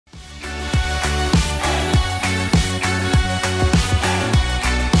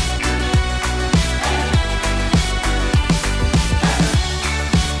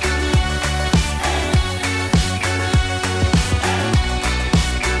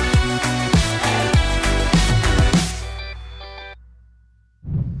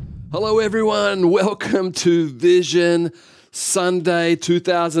Hello everyone, welcome to Vision Sunday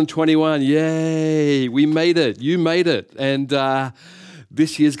 2021. Yay, we made it, you made it. And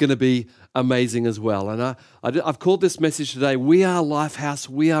this year's going to be amazing as well. And I've called this message today, We Are Lifehouse,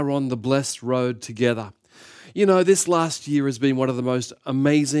 we are on the blessed road together. You know, this last year has been one of the most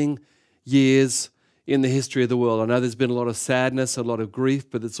amazing years in the history of the world. I know there's been a lot of sadness, a lot of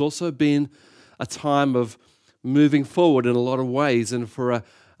grief, but it's also been a time of moving forward in a lot of ways. And for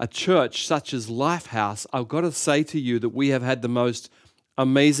a church such as Lifehouse, I've got to say to you that we have had the most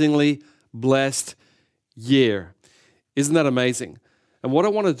amazingly blessed year. Isn't that amazing? And what I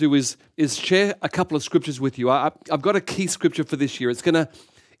want to do is share a couple of scriptures with you. I've got a key scripture for this year. It's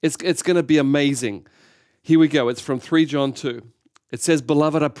gonna be amazing. Here we go. It's from 3 John 2. It says,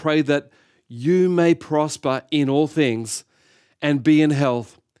 "Beloved, I pray that you may prosper in all things and be in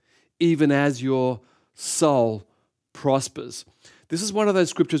health, even as your soul prospers." This is one of those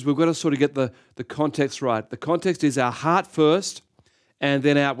scriptures we've got to sort of get the context right. The context is our heart first and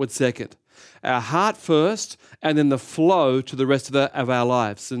then outward second. Our heart first and then the flow to the rest of our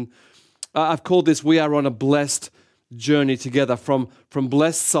lives. And I've called this, we are on a blessed journey together from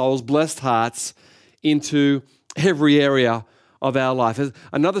blessed souls, blessed hearts into every area of our life.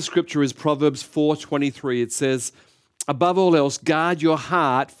 Another scripture is Proverbs 4:23. It says, "Above all else, guard your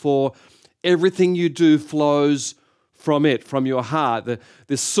heart, for everything you do flows from it," from your heart.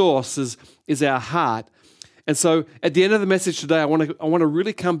 The source is our heart. And so at the end of the message today, I want to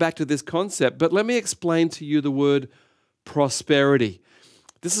really come back to this concept, but let me explain to you the word prosperity.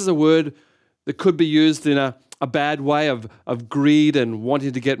 This is a word that could be used in a bad way of greed and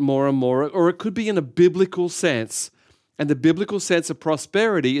wanting to get more and more, or it could be in a biblical sense. And the biblical sense of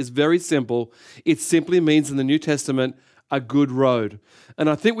prosperity is very simple. It simply means in the New Testament, a good road.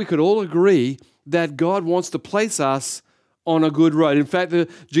 And I think we could all agree that God wants to place us on a good road. In fact,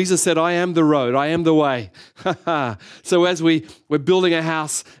 Jesus said, "I am the road, I am the way." So as we're building a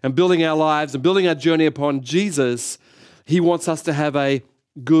house and building our lives and building our journey upon Jesus, He wants us to have a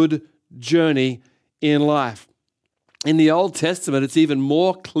good journey in life. In the Old Testament, it's even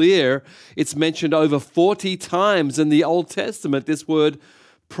more clear. It's mentioned over 40 times in the Old Testament, this word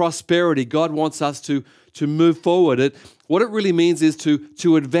prosperity. God wants us to move forward. What it really means is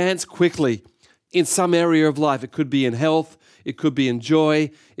to advance quickly in some area of life. It could be in health, it could be in joy,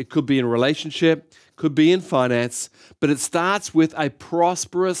 it could be in relationship, it could be in finance, but it starts with a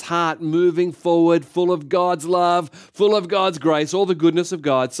prosperous heart moving forward, full of God's love, full of God's grace, all the goodness of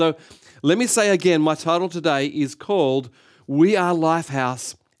God. So let me say again, my title today is called We Are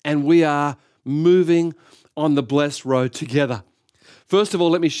Lifehouse, and we are moving on the blessed road together. First of all,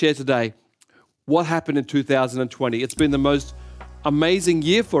 let me share today what happened in 2020. It's been the most amazing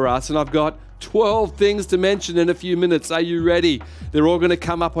year for us, and I've got 12 things to mention in a few minutes. Are you ready? They're all going to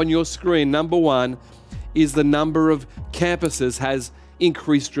come up on your screen. Number one is the number of campuses has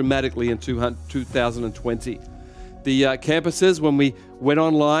increased dramatically in 2020. The campuses, when we went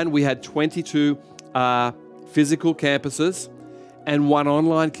online, we had 22 physical campuses and 1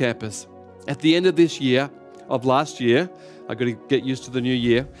 online campus. At the end of this year, of last year, I've got to get used to the new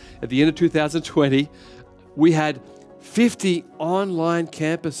year. At the end of 2020, we had 50 online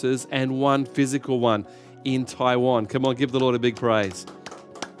campuses and 1 physical one in Taiwan. Come on, give the Lord a big praise.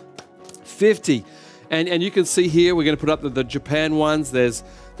 50. And you can see here, we're going to put up the Japan ones. There's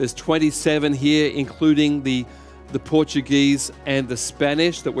 27 here, including the Portuguese and the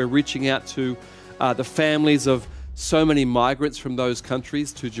Spanish, that we're reaching out to the families of so many migrants from those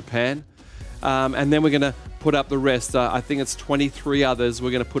countries to Japan. And then we're going to put up the rest. I think it's 23 others.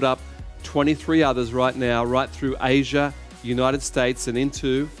 We're going to put up 23 others right now, right through Asia, United States, and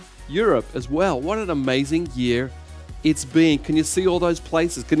into Europe as well. What an amazing year it's been. Can you see all those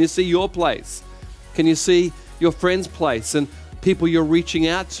places? Can you see your place? Can you see your friend's place and people you're reaching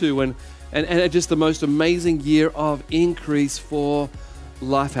out to? And just the most amazing year of increase for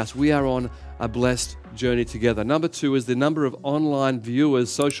Lifehouse. We are on a blessed journey together. Number 2 is the number of online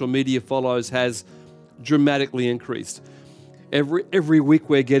viewers, social media follows has dramatically increased. Every week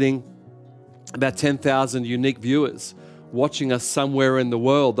we're getting about 10,000 unique viewers watching us somewhere in the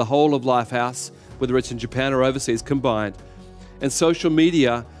world, the whole of Lifehouse, whether it's in Japan or overseas combined. And social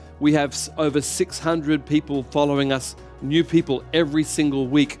media, we have over 600 people following us, new people every single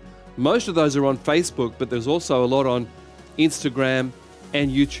week. Most of those are on Facebook, but there's also a lot on Instagram and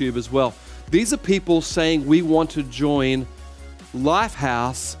YouTube as well. These are people saying we want to join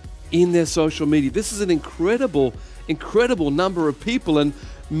Lifehouse in their social media. This is an incredible number of people, and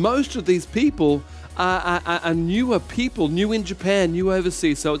most of these people are newer people, new in Japan, new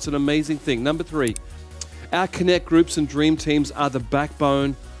overseas, so it's an amazing thing. Number 3, our Connect groups and dream teams are the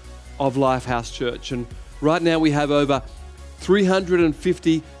backbone of Lifehouse Church. And right now we have over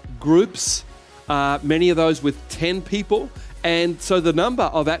 350 groups, many of those with 10 people. And so the number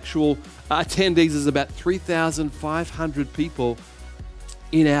of actual attendees is about 3,500 people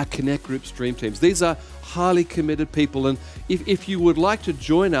in our Connect Group Stream Teams. These are highly committed people. And if you would like to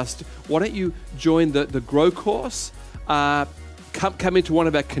join us, why don't you join the Grow course? Come into one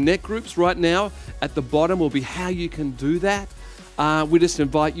of our Connect groups right now. At the bottom will be how you can do that. We just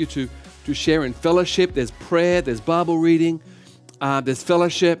invite you to share in fellowship. There's prayer, there's Bible reading, there's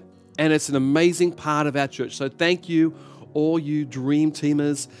fellowship, and it's an amazing part of our church. So thank you, all you Dream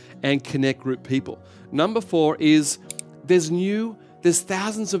Teamers and Connect Group people. Number 4 is there's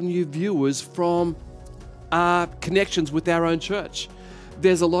thousands of new viewers from connections with our own church.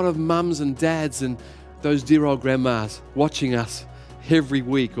 There's a lot of mums and dads and those dear old grandmas watching us every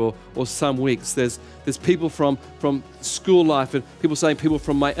week or some weeks. There's people from school life, and people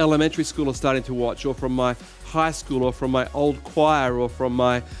from my elementary school are starting to watch, or from my high school, or from my old choir, or from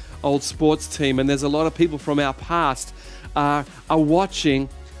my old sports team. And there's a lot of people from our past are watching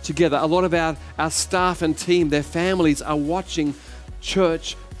together. A lot of our staff and team, their families are watching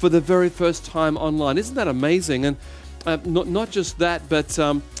church for the very first time online. Isn't that amazing? And not just that, but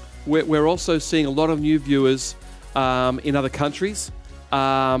we're also seeing a lot of new viewers in other countries.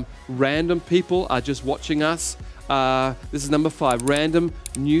 Random people are just watching us. This is number 5. Random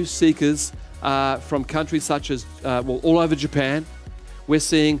new seekers from countries such as, all over Japan. We're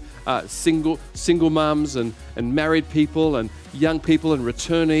seeing single mums and married people and young people and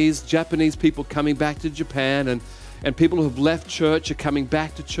returnees, Japanese people coming back to Japan, and people who have left church are coming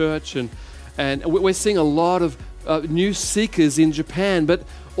back to church. And we're seeing a lot of new seekers in Japan, but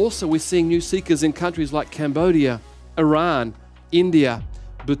also we're seeing new seekers in countries like Cambodia, Iran, India,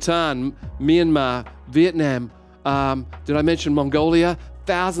 Bhutan, Myanmar, Vietnam. Did I mention Mongolia?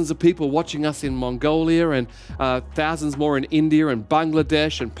 Thousands of people watching us in Mongolia, and thousands more in India and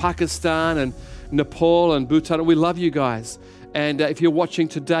Bangladesh and Pakistan and Nepal and Bhutan. We love you guys. And if you're watching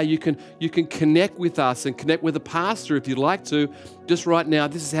today, you can connect with us and connect with a pastor if you'd like to. Just right now,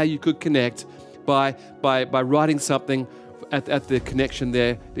 this is how you could connect by writing something at the connection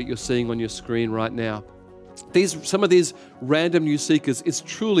there that you're seeing on your screen right now. Some of these random new seekers is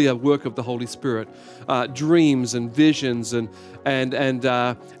truly a work of the Holy Spirit. Dreams and visions and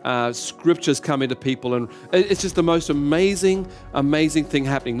scriptures come into people, and it's just the most amazing thing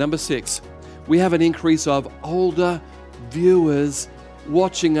happening. Number 6, we have an increase of older viewers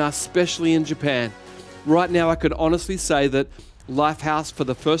watching us, especially in Japan. Right now, I could honestly say that Lifehouse, for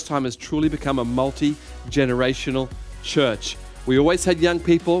the first time, has truly become a multi-generational church. We always had young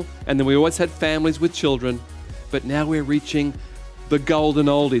people, and then we always had families with children, but now we're reaching the golden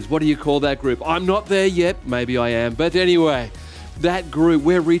oldies. What do you call that group? I'm not there yet. Maybe I am. But anyway, that group,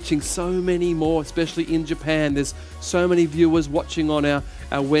 we're reaching so many more, especially in Japan. There's so many viewers watching on our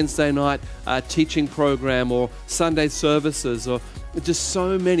Wednesday night teaching program, or Sunday services, or just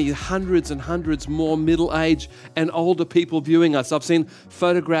so many, hundreds and hundreds more middle-aged and older people viewing us. I've seen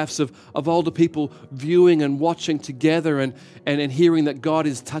photographs of older people viewing and watching together and hearing that God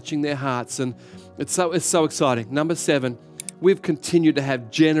is touching their hearts. And it's so exciting. Number 7, we've continued to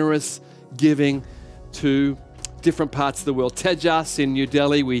have generous giving to different parts of the world. Tejas in New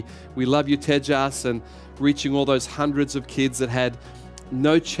Delhi, we love you, Tejas, and reaching all those hundreds of kids that had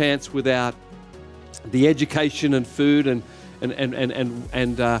no chance without the education and food and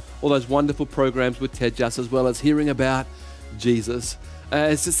all those wonderful programs with Tejas, as well as hearing about Jesus.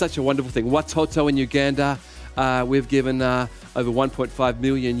 It's just such a wonderful thing. Watoto in Uganda, we've given over 1.5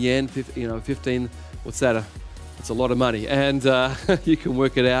 million yen, 15, what's that? It's a lot of money, and you can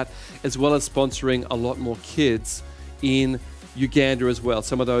work it out, as well as sponsoring a lot more kids in Uganda as well.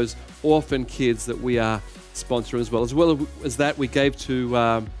 Some of those orphan kids that we are sponsoring as well. As well as that, we gave to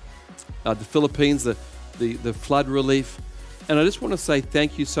the Philippines, the flood relief. And I just want to say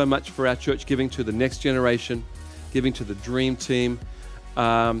thank you so much for our church giving to the next generation, giving to the Dream Team,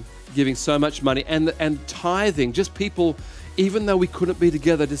 giving so much money, and tithing. Just people, even though we couldn't be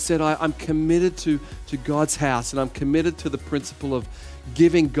together, just said, I'm committed to God's house, and I'm committed to the principle of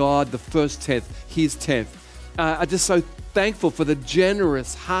giving God the first tenth, his tenth. I'm just so thankful for the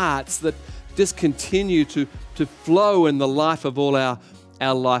generous hearts that just continue to flow in the life of all our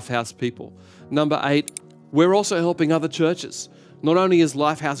Lifehouse people. Number 8, we're also helping other churches. Not only is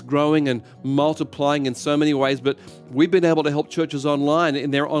Lifehouse growing and multiplying in so many ways, but we've been able to help churches online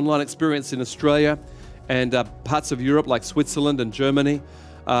in their online experience in Australia and parts of Europe like Switzerland and Germany,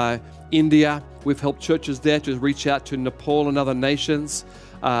 India. We've helped churches there to reach out to Nepal and other nations,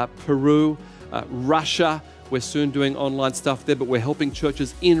 Peru, Russia. We're soon doing online stuff there, but we're helping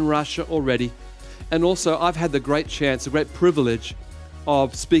churches in Russia already. And also, I've had the great chance, the great privilege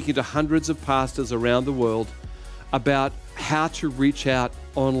of speaking to hundreds of pastors around the world about how to reach out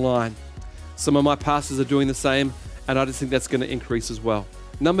online. Some of my pastors are doing the same, and I just think that's going to increase as well.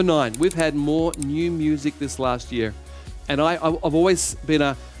 Number 9, we've had more new music this last year. And I've always been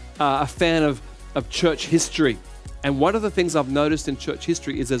a fan of church history. And one of the things I've noticed in church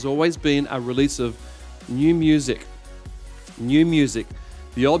history is there's always been a release of new music. New music.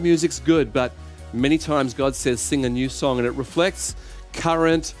 The old music's good, but many times God says sing a new song, and it reflects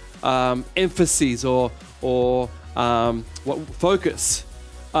current emphases or focus.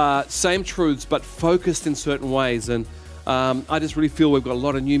 Same truths, but focused in certain ways. And I just really feel we've got a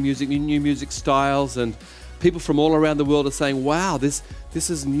lot of new music styles, and people from all around the world are saying, wow, this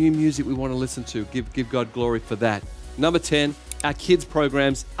is new music we want to listen to. Give God glory for that. Number 10, our kids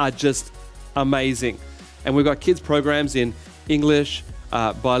programs are just amazing. And we've got kids programs in English,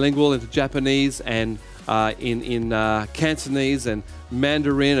 bilingual into Japanese, and in Cantonese and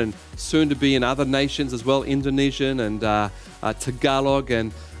Mandarin, and soon to be in other nations as well, Indonesian and Tagalog,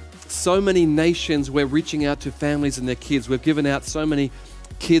 and so many nations. We're reaching out to families and their kids. We've given out so many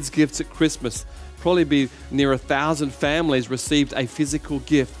kids gifts at Christmas. Probably be near 1,000 families received a physical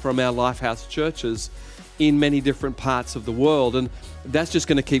gift from our Lifehouse churches in many different parts of the world, and that's just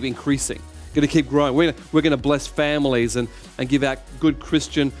going to keep increasing, going to keep growing. We're going to bless families and give out good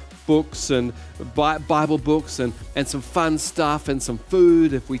Christian books and Bible books and some fun stuff and some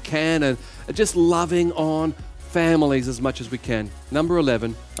food if we can, and just loving on families as much as we can. Number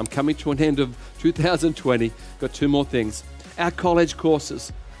 11, I'm coming to an end of 2020. Got 2 more things. Our college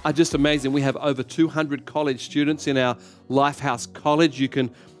courses are just amazing. We have over 200 college students in our Lifehouse College. You can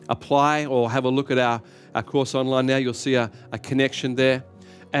apply or have a look at our course online now. You'll see a connection there.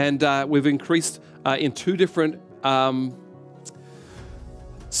 And we've increased in 2 different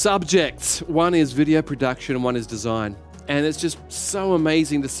subjects. One is video production and one is design. And it's just so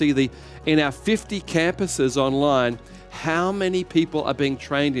amazing to see in our 50 campuses online, how many people are being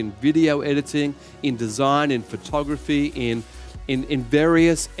trained in video editing, in design, in photography, in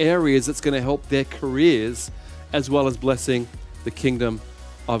various areas that's going to help their careers as well as blessing the kingdom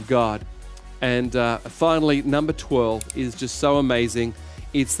of God. And finally, number 12 is just so amazing.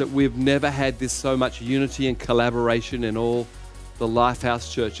 It's that we've never had this so much unity and collaboration in all the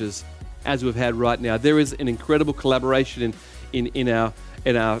Lifehouse churches as we've had right now. There is an incredible collaboration in our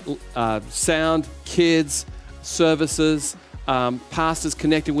sound, kids, services, pastors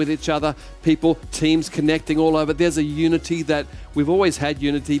connecting with each other, people, teams connecting all over. There's a unity that we've always had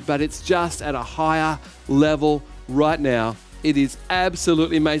unity, but it's just at a higher level right now. It is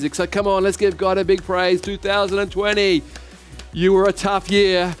absolutely amazing. So come on, let's give God a big praise. 2020, you were a tough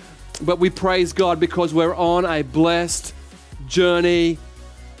year, but we praise God because we're on a blessed journey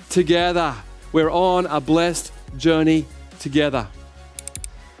together. We're on a blessed journey together.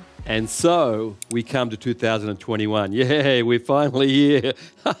 And so we come to 2021. Yay, we're finally here.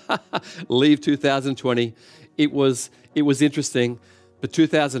 Leave 2020. It was interesting, but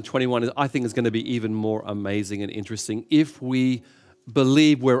 2021 I think is going to be even more amazing and interesting if we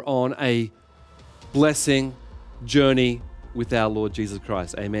believe we're on a blessing journey with our Lord Jesus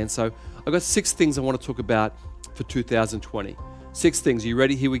Christ. Amen. So I've got 6 things I want to talk about for 2020. 6 things. Are you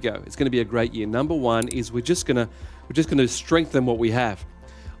ready? Here we go. It's going to be a great year. Number 1 is we're just going to strengthen what we have.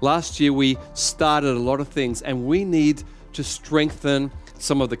 Last year we started a lot of things, and we need to strengthen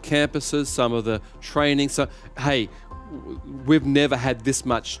some of the campuses, some of the training. So, hey, we've never had this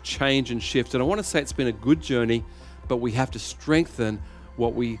much change and shift. And I want to say it's been a good journey, but we have to strengthen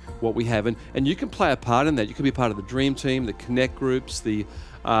what we have. And you can play a part in that. You can be part of the Dream Team, the Connect groups, the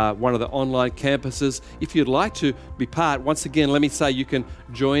one of the online campuses. If you'd like to be part, once again, let me say you can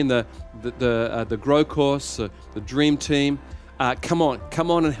join the Grow course, the Dream Team. Come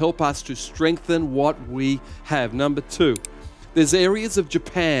on and help us to strengthen what we have. Number 2, there's areas of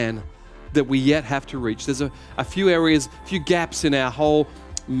Japan that we yet have to reach. There's a few areas, few gaps in our whole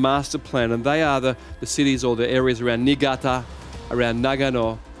master plan, and they are the cities or the areas around Niigata, around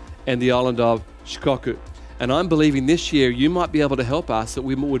Nagano, and the island of Shikoku. And I'm believing this year you might be able to help us, that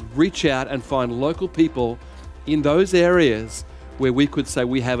we would reach out and find local people in those areas where we could say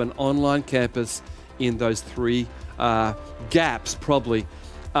we have an online campus in those 3 gaps probably,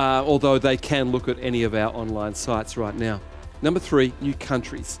 although they can look at any of our online sites right now. Number 3, new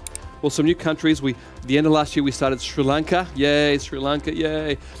countries. Well, some new countries. The end of last year we started Sri Lanka. Yay, Sri Lanka,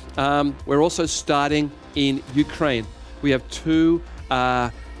 yay. We're also starting in Ukraine. We have two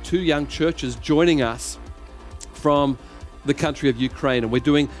young churches joining us from the country of Ukraine. And we're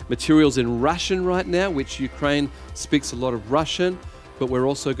doing materials in Russian right now, which Ukraine speaks a lot of Russian, but we're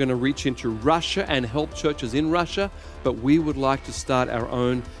also going to reach into Russia and help churches in Russia. But we would like to start our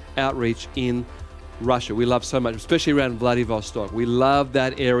own outreach in Russia. We love so much, especially around Vladivostok. We love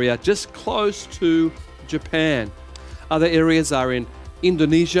that area, just close to Japan. Other areas are in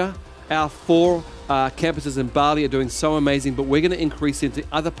Indonesia. Our 4 campuses in Bali are doing so amazing, but we're going to increase into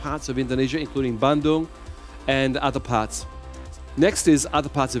other parts of Indonesia, including Bandung and other parts. Next is other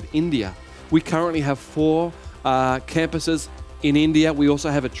parts of India. We currently have 4 campuses in India. We also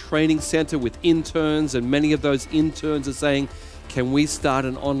have a training center with interns, and many of those interns are saying, can we start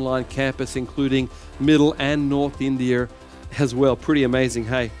an online campus, including Middle and North India as well? Pretty amazing,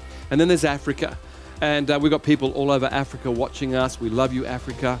 hey? And then there's Africa. And we've got people all over Africa watching us. We love you,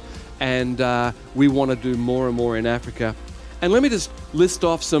 Africa. And we want to do more and more in Africa. And let me just list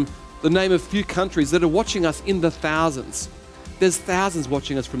off the name of a few countries that are watching us in the thousands. There's thousands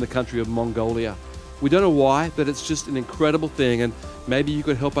watching us from the country of Mongolia. We don't know why, but it's just an incredible thing. And maybe you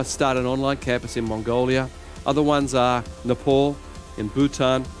could help us start an online campus in Mongolia. Other ones are Nepal, in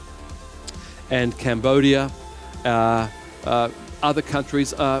Bhutan, and Cambodia. Other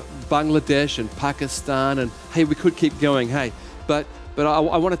countries, Bangladesh and Pakistan, and hey, we could keep going, hey. But I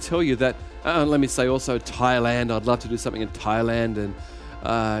want to tell you that, let me say also Thailand. I'd love to do something in Thailand,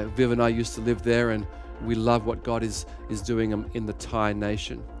 and Viv and I used to live there, and we love what God is doing in the Thai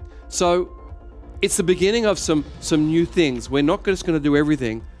nation. So it's the beginning of some new things. We're not just going to do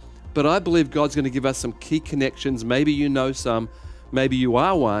everything, but I believe God's going to give us some key connections. Maybe you know some, maybe you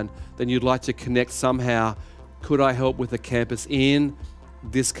are one, then you'd like to connect somehow. Could I help with a campus in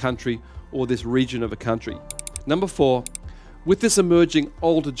this country or this region of a country? Number 4, with this emerging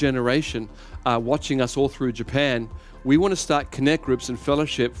older generation watching us all through Japan, we want to start connect groups and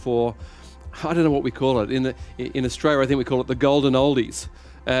fellowship for, I don't know what we call it. In Australia, I think we call it the golden oldies.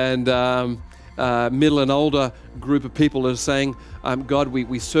 And middle and older group of people are saying, God,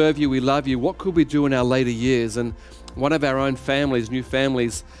 we serve you, we love you. What could we do in our later years? And one of our own families, new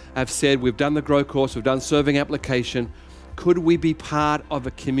families, have said, we've done the Grow course, we've done serving application. Could we be part of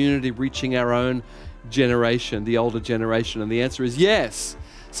a community reaching our own generation, the older generation? And the answer is yes.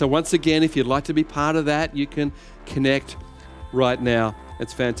 So once again, if you'd like to be part of that, you can connect right now.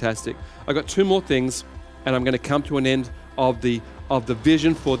 It's fantastic. I've got 2 more things, and I'm going to come to an end of the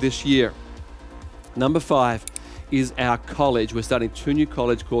vision for this year. Number 5 is our college. We're starting 2 new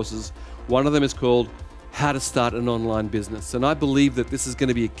college courses. One of them is called How to Start an Online Business. And I believe that this is going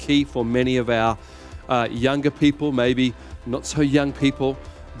to be a key for many of our younger people, maybe not so young people,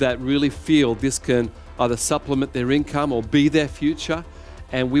 that really feel this can either supplement their income or be their future.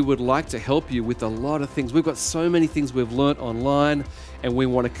 And we would like to help you with a lot of things. We've got so many things we've learnt online, and we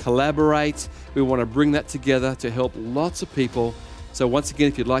want to collaborate. We want to bring that together to help lots of people. So once again,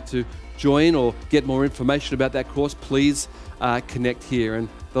 if you'd like to join or get more information about that course, please connect here. And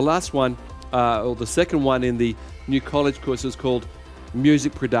the last one, or the second one in the new college course, is called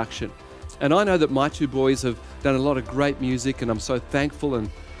Music Production. And I know that my 2 boys have done a lot of great music, and I'm so thankful, and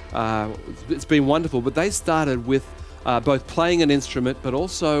it's been wonderful. But they started with both playing an instrument, but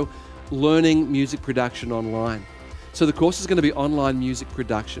also learning music production online. So the course is going to be online music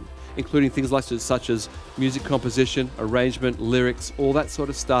production, including things such as music composition, arrangement, lyrics, all that sort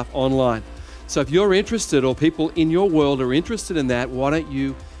of stuff online. So if you're interested, or people in your world are interested in that, why don't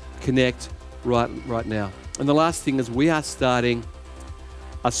you connect right now? And the last thing is, we are starting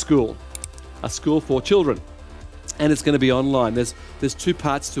a school for children, and it's going to be online. There's 2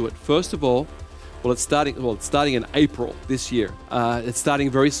 parts to it. First of all, it's starting in April this year. It's starting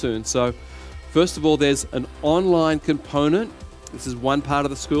very soon. So first of all, there's an online component. This is one part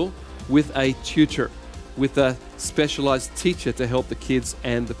of the school, with a tutor, with a specialized teacher to help the kids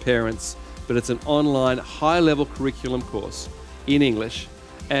and the parents. But it's an online high-level curriculum course in English,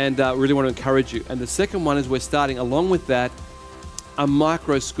 and really want to encourage you. And the second one is, we're starting along with that a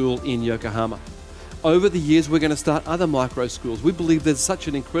micro school in Yokohama. Over the years, we're going to start other micro schools. We believe there's such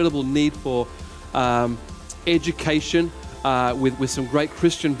an incredible need for education with some great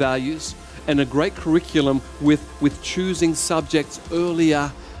Christian values, and a great curriculum with choosing subjects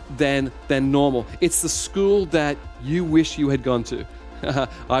earlier than normal. It's the school that you wish you had gone to.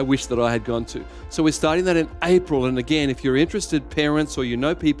 I wish that I had gone to. So we're starting that in April. And again, if you're interested, parents, or you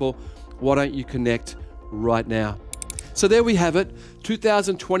know people, why don't you connect right now? So there we have it,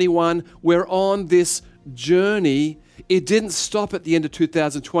 2021. We're on this journey. It didn't stop at the end of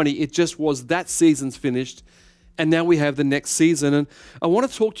 2020. It just was that season's finished. And now we have the next season. And I want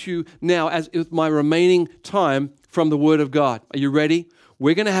to talk to you now, as with my remaining time, from the Word of God. Are you ready?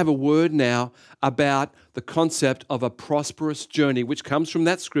 we're going to have a word now about the concept of a prosperous journey, which comes from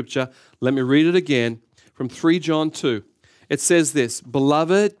that scripture. Let me read it again from 3 John 2. It says this,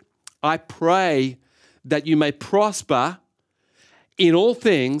 "Beloved, I pray that you may prosper in all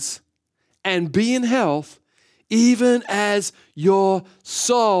things and be in health, even as your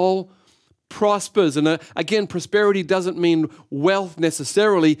soul prospers." And again, prosperity doesn't mean wealth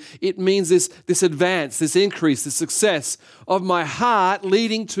necessarily. It means this advance, this increase, this success of my heart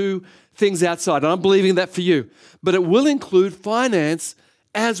leading to things outside. And I'm believing that for you. But it will include finance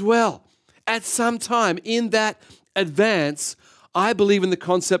as well. At some time in that advance, I believe in the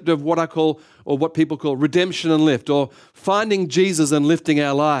concept of what I call, or what people call, redemption and lift, or finding Jesus and lifting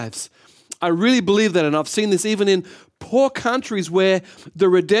our lives. I really believe that, and I've seen this even in poor countries where the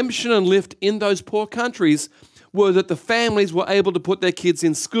redemption and lift in those poor countries were that the families were able to put their kids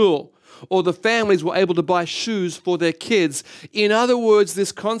in school, or the families were able to buy shoes for their kids. In other words,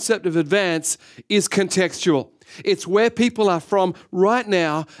 this concept of advance is contextual. It's where people are from right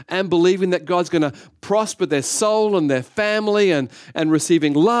now and believing that God's going to prosper their soul and their family and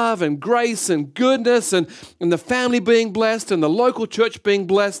receiving love and grace and goodness and the family being blessed and the local church being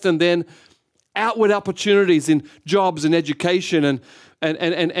blessed, and then outward opportunities in jobs and education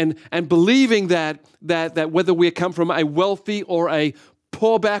and believing that whether we come from a wealthy or a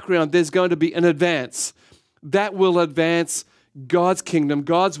poor background, there's going to be an advance that will advance God's kingdom,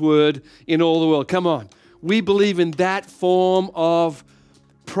 God's word in all the world. Come on. We believe in that form of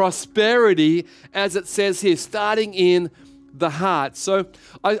prosperity, as it says here, starting in the heart. So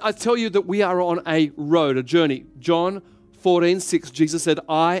I tell you that we are on a road, a journey. John 14:6, Jesus said,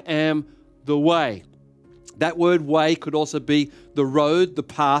 "I am the way." That word way could also be the road, the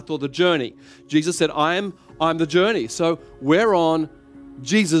path, or the journey. Jesus said, I'm the journey. So we're on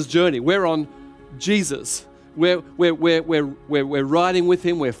Jesus' journey. We're on Jesus. We're riding with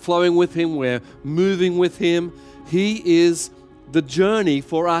him, we're flowing with him, we're moving with him. He is the journey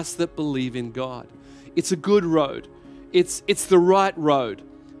for us that believe in God. It's a good road. It's the right road,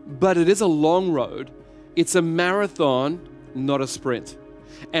 but it is a long road. It's a marathon, not a sprint.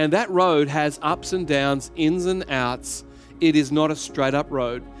 And that road has ups and downs, ins and outs. It is not a straight up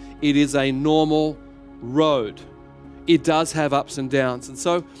road. It is a normal road. It does have ups and downs. And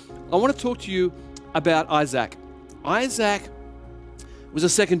so I want to talk to you about Isaac. Isaac was a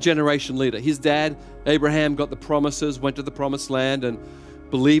second generation leader. His dad, Abraham, got the promises, went to the promised land and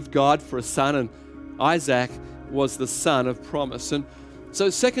believed God for a son. And Isaac was the son of promise. And so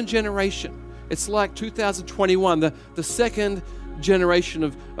second generation, it's like 2021, the second generation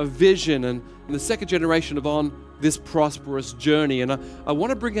of vision and the second generation of on this prosperous journey. And I want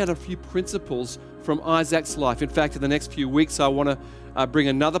to bring out a few principles from Isaac's life. In fact, in the next few weeks, I want to bring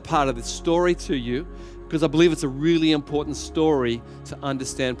another part of this story to you because I believe it's a really important story to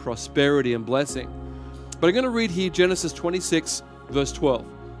understand prosperity and blessing. But I'm going to read here Genesis 26, verse 12.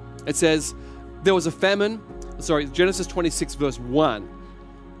 It says, Genesis 26, verse 1.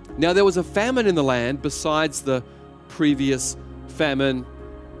 Now there was a famine in the land besides the previous famine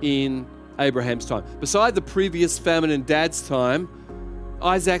in Abraham's time. Beside the previous famine in Dad's time,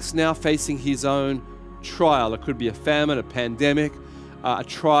 Isaac's now facing his own trial. It could be a famine, a pandemic, a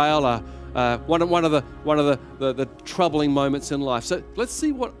trial, one of the troubling moments in life. So let's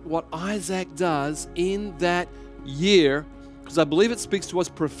see what Isaac does in that year, because I believe it speaks to us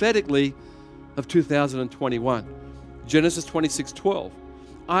prophetically of 2021. Genesis 26:12.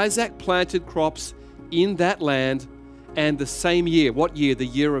 Isaac planted crops in that land, and the same year, what year? The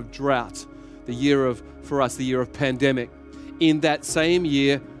year of drought, the year of, for us, the year of pandemic. In that same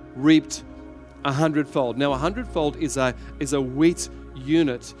year, reaped 100-fold. Now, 100-fold is a wheat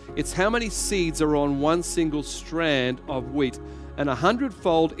unit. It's how many seeds are on one single strand of wheat. And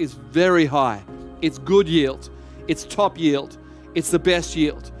 100-fold is very high. It's good yield. It's top yield. It's the best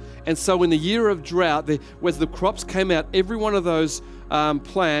yield. And so in the year of drought, as the crops came out, every one of those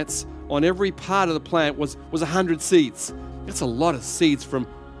plants, on every part of the plant was 100 seeds. That's a lot of seeds from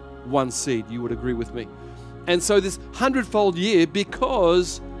one seed, you would agree with me. And so this 100-fold year,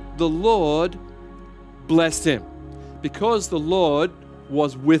 because the Lord blessed him, because the Lord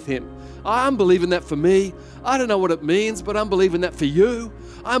was with him. I'm believing that for me. I don't know what it means, but I'm believing that for you.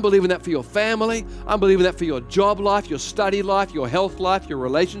 I'm believing that for your family. I'm believing that for your job life, your study life, your health life, your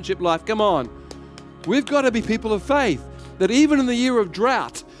relationship life. Come on. We've got to be people of faith, that even in the year of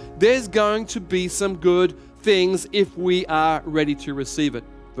drought, there's going to be some good things if we are ready to receive it.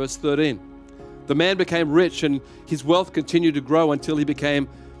 Verse 13. The man became rich and his wealth continued to grow until he became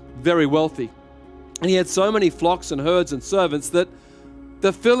very wealthy. And he had so many flocks and herds and servants that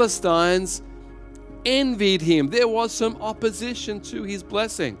the Philistines envied him. There was some opposition to his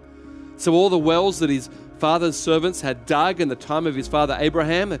blessing. So all the wells that his father's servants had dug in the time of his father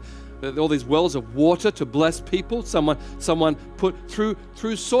Abraham, all these wells of water to bless people, someone put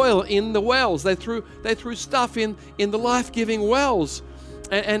threw soil in the wells. They threw stuff in the life-giving wells.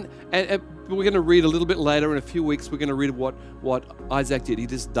 And we're going to read a little bit later in a few weeks, we're going to read what Isaac did. He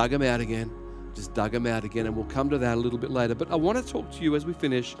just dug them out again. And we'll come to that a little bit later. But I want to talk to you as we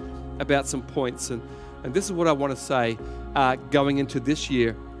finish about some points. And this is what I want to say going into this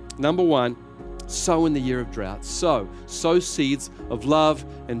year. Number one, sow in the year of drought. Sow seeds of love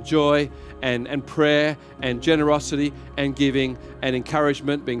and joy and prayer and generosity and giving and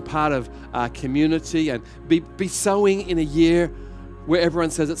encouragement, being part of our community, and be sowing in a year where everyone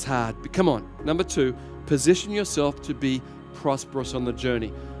says it's hard. But come on. Number two, position yourself to be prosperous on the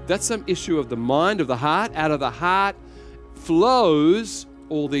journey. That's some issue of the mind, of the heart. Out of the heart flows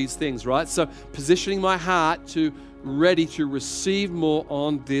all these things, right? So positioning my heart to ready to receive more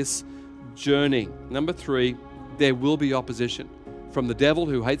on this journey. Number three, there will be opposition from the devil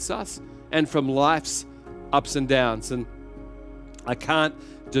who hates us and from life's ups and downs. And I can't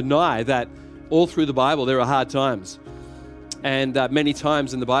deny that all through the Bible there are hard times. And many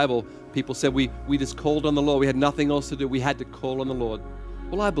times in the Bible, people said we just called on the Lord. We had nothing else to do. We had to call on the Lord.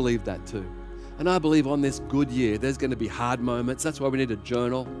 Well, I believe that too. And I believe on this good year, there's going to be hard moments. That's why we need to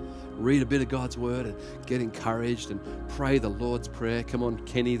journal, read a bit of God's word, and get encouraged and pray the Lord's Prayer. Come on,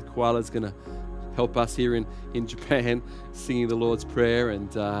 Kenny the koala's going to help us here in Japan, singing the Lord's Prayer.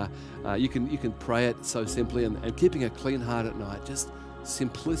 And you can pray it so simply and keeping a clean heart at night. Just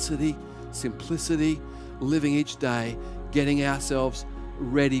simplicity, living each day, getting ourselves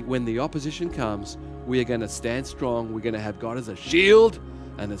ready when the opposition comes. We are going to stand strong. We're going to have God as a shield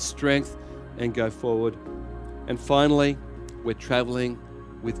and a strength and go forward. And finally, we're traveling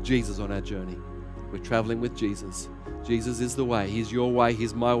with Jesus on our journey. We're traveling with Jesus. Jesus is the way. He's your way.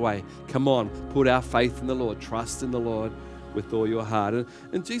 He's my way. Come on, put our faith in the Lord. Trust in the Lord with all your heart.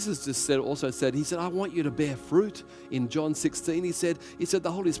 And Jesus just said, he said, I want you to bear fruit. In John 16, he said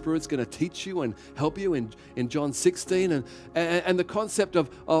the Holy Spirit's going to teach you and help you in John 16. And the concept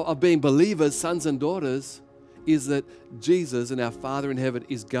of being believers, sons and daughters, is that Jesus and our Father in heaven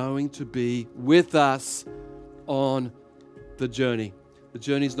is going to be with us on the journey. The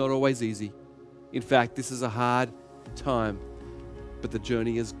journey's not always easy. In fact, this is a hard time, but the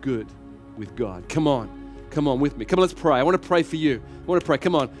journey is good with God. Come on with me. Come on, let's pray. I want to pray for you. I want to pray.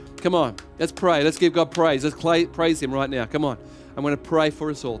 Come on. Let's pray. Let's give God praise. Let's praise Him right now. Come on. I'm going to pray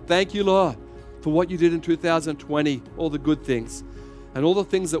for us all. Thank you, Lord, for what you did in 2020, all the good things, and all the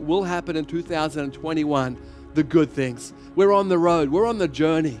things that will happen in 2021, the good things. We're on the road. We're on the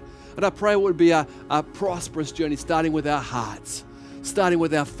journey. And I pray it would be a prosperous journey, starting with our hearts, starting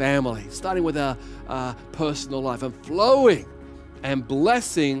with our family, starting with our personal life, and flowing and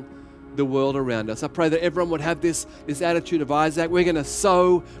blessing the world around us. I pray that everyone would have this attitude of Isaac. We're going to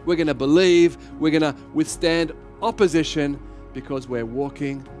sow, we're going to believe, we're going to withstand opposition because we're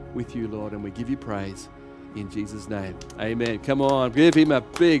walking with you, Lord, and we give you praise in Jesus' name. Amen. Come on, give Him a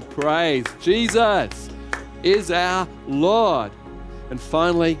big praise. Jesus is our Lord. And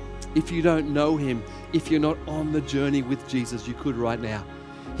finally, if you don't know Him, if you're not on the journey with Jesus, you could right now.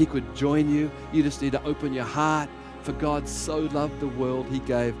 He could join you. You just need to open your heart. For God so loved the world, He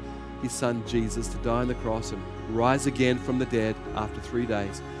gave His Son Jesus to die on the cross and rise again from the dead after 3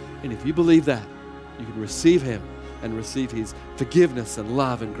 days. And if you believe that, you can receive Him and receive His forgiveness and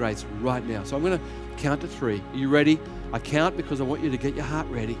love and grace right now. So I'm going to count to 3. Are you ready? I count because I want you to get your heart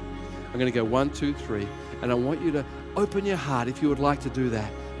ready. I'm going to go 1, 2, 3. And I want you to open your heart if you would like to do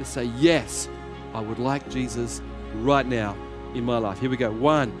that. Just say, yes, I would like Jesus right now in my life. Here we go.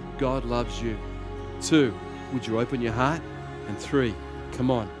 1, God loves you. 2, would you open your heart? And 3,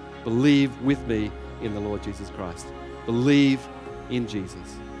 come on, believe with me in the Lord Jesus Christ. Believe in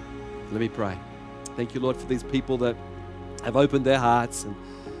Jesus. Let me pray. Thank you, Lord, for these people that have opened their hearts. And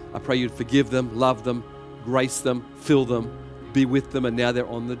I pray you'd forgive them, love them, grace them, fill them, be with them. And now they're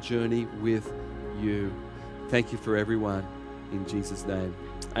on the journey with you. Thank you for everyone in Jesus' name.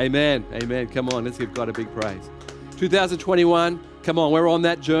 Amen. Amen. Come on, let's give God a big praise. 2021, come on, we're on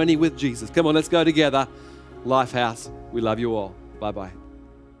that journey with Jesus. Come on, let's go together. Lifehouse, we love you all. Bye-bye.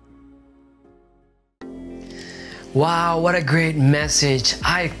 Wow, what a great message.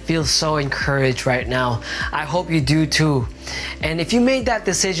 I feel so encouraged right now. I hope you do too. And if you made that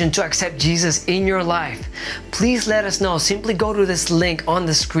decision to accept Jesus in your life, please let us know. Simply go to this link on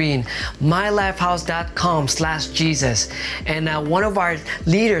the screen, mylifehouse.com/Jesus. And one of our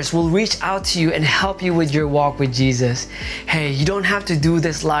leaders will reach out to you and help you with your walk with Jesus. Hey, you don't have to do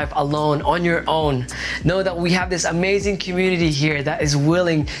this life alone, on your own. Know that we have this amazing community here that is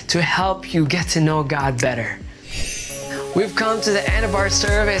willing to help you get to know God better. We've come to the end of our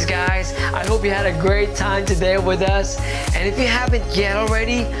service, guys. I hope you had a great time today with us. And if you haven't yet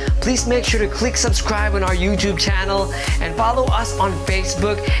already, please make sure to click subscribe on our YouTube channel and follow us on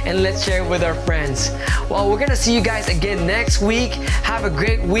Facebook, and let's share it with our friends. Well, we're gonna see you guys again next week. Have a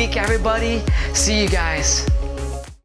great week, everybody. See you guys.